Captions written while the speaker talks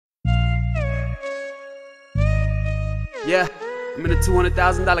Yeah, I'm in a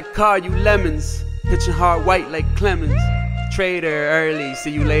 $200,000 car, you lemons. Pitching hard white like Clemens. Trader early, see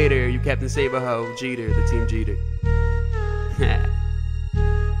you later. You Captain Saberho, Jeter, the team Jeter.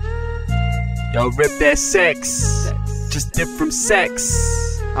 Yo, rip that sex. Just dip from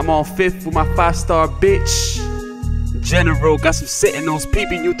sex. I'm on 5th with my 5-star bitch. General, got some sentinels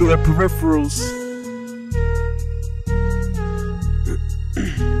peeping you through their peripherals.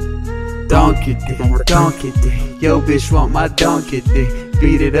 Donkey dick, yo bitch want my donkey dick.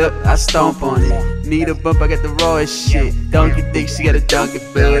 Beat it up, I stomp on it. Need a bump, I got the rawest shit. Donkey dick, she got a donkey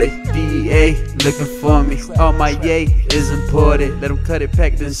booty. DEA looking for me. All my yay is imported. Let them cut it,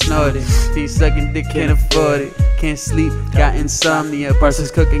 pack, then snort it. Team sucking dick, can't afford it. Can't sleep, got insomnia.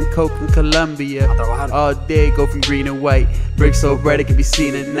 Parsons cooking coke in Colombia. All day, go from green and white. Brick so bright it can be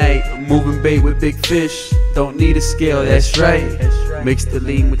seen at night. I'm moving bait with big fish. Don't need a scale, that's right. Mix the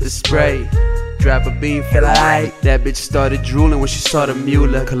lean with the spray. Drop a bean, feel alright. That bitch started drooling when she saw the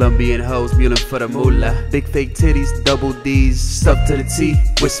mula. Colombian hoes mulling for the moolah. Big fake titties, double D's, stuck to the T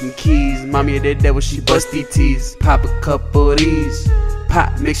with some keys. Mommy did that when she bust DTs. Pop a couple of these.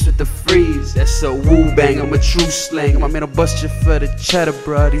 Pop mixed with the freeze. That's a woo bang, I'm a true slang. My man will bust you for the cheddar,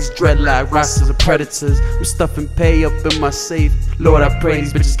 bruh. These dreadlock rosters are predators. I'm stuffing pay up in my safe. Lord, I pray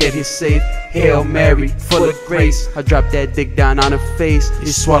these bitches get here safe. Hail Mary, full of grace. I drop that dick down on her face. You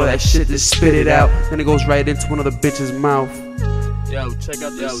swallow that shit, then spit it out. Then it goes right into another bitch's mouth. Yo, check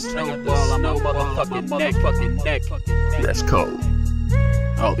out this snowball on my motherfucking neck. That's cold.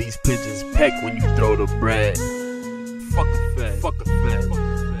 All these pigeons peck when you throw the bread. Fuck a fed.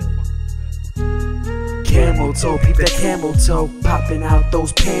 Camel toe, peep that camel toe. Popping out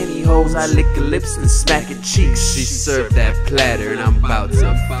those pantyhose. I lick her lips and smack her cheeks. She served that platter and I'm about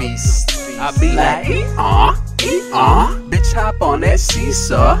to feast. I be like, bitch hop on that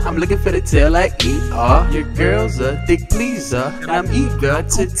seesaw. I'm looking for the tail like Your girl's a dick pleaser and I'm eager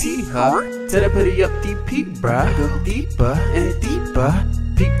to tee her. Tell that putty up deep, bruh. Go deeper and deeper.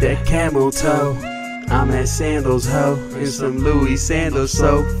 Peep that camel toe. I'm at Sandals, ho, in some Louis sandals,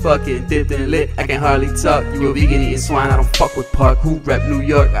 so fucking dipped and lit. I can hardly talk. You a vegan eating swine, I don't fuck with park. Who rep New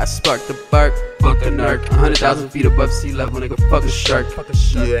York? I spark the bark. Fuck a narc. 100,000 feet above sea level, nigga. Fuck a shark.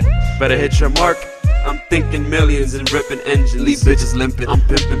 Yeah. Better hit your mark. I'm thinking millions and ripping engines. Leave bitches limping. I'm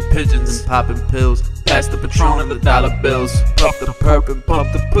pimping pigeons and popping pills. Pass the Patron and the dollar bills. Puff the perp and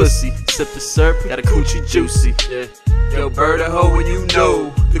pump the pussy. Sip the syrup, got a coochie juicy. Yeah. Yo, bird a hoe when you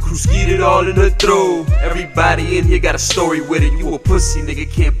know the crew skied it all in the throw. Everybody in here got a story with it. You a pussy nigga,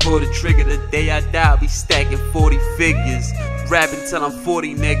 can't pull the trigger. The day I die, I'll be stacking 40 figures. Rapping till I'm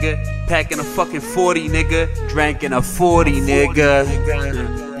 40 nigga. Packing a fucking 40 nigga. Drinking a 40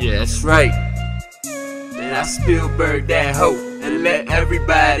 nigga. Yeah, that's right. And I Spielberg that hoe and let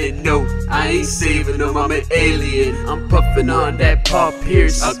everybody know I ain't saving them, I'm an alien. I'm puffing on that Paul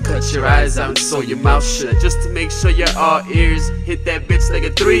Pierce. I'll cut your eyes out and sew your mouth shut, just to make sure you're all ears. Hit that bitch like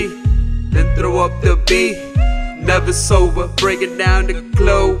a 3, then throw up the B. Never sober, breaking down the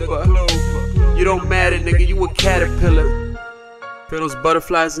globe. You don't matter, nigga, you a caterpillar. Feel those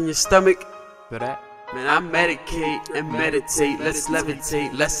butterflies in your stomach? Feel that? Man, I medicate and meditate. Let's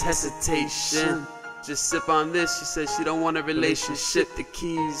levitate, less hesitation. Just sip on this, she said she don't want a relationship. The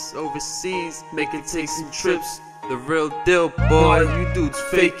keys overseas, making take some trips. The real deal, boy, you dudes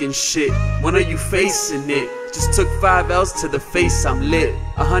faking shit. When are you facing it? Just took 5 L's to the face, I'm lit.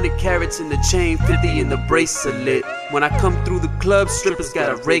 100 carats in the chain, 50 in the bracelet. When I come through the club, strippers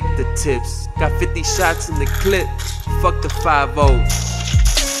gotta rake the tips. Got 50 shots in the clip, fuck the 5-0.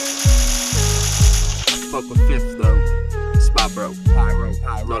 Fuck with 5th though, it's my bro, pyro,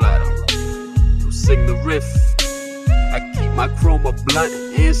 no lie. Sing the riff. I keep my chroma blunt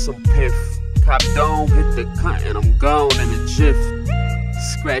and some piff. Cop dome, hit the cunt and I'm gone in a jiff.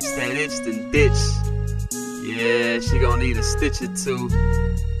 Scratch that itch, then ditch. Yeah, she gon' need a stitch or two.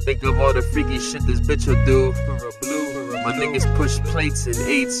 Think of all the freaky shit this bitch will do. My niggas push plates and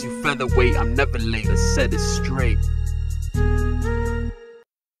 8s. You featherweight, I'm never late. Let's set it straight.